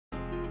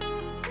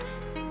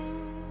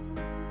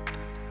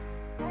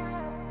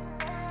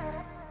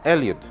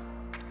Eliud,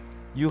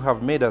 you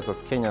have made us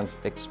as Kenyans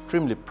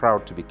extremely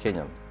proud to be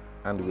Kenyan,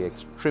 and we're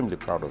extremely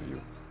proud of you.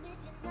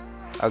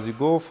 As you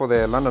go for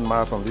the London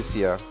Marathon this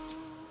year,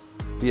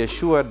 be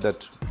assured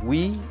that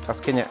we as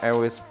Kenya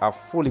Airways are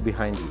fully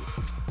behind you,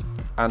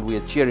 and we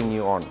are cheering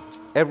you on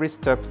every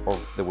step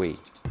of the way.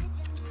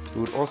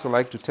 We would also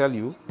like to tell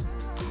you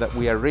that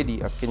we are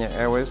ready as Kenya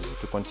Airways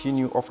to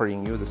continue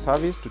offering you the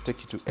service to take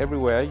you to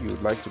everywhere you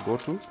would like to go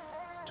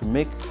to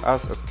make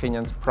us as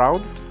Kenyans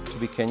proud to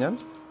be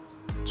Kenyan,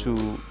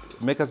 to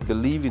make us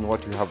believe in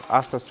what you have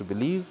asked us to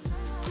believe,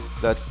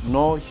 that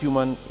no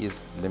human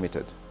is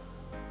limited.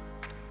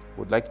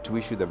 We'd like to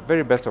wish you the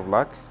very best of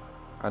luck,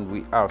 and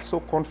we are so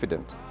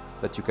confident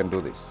that you can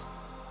do this.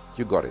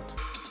 You got it.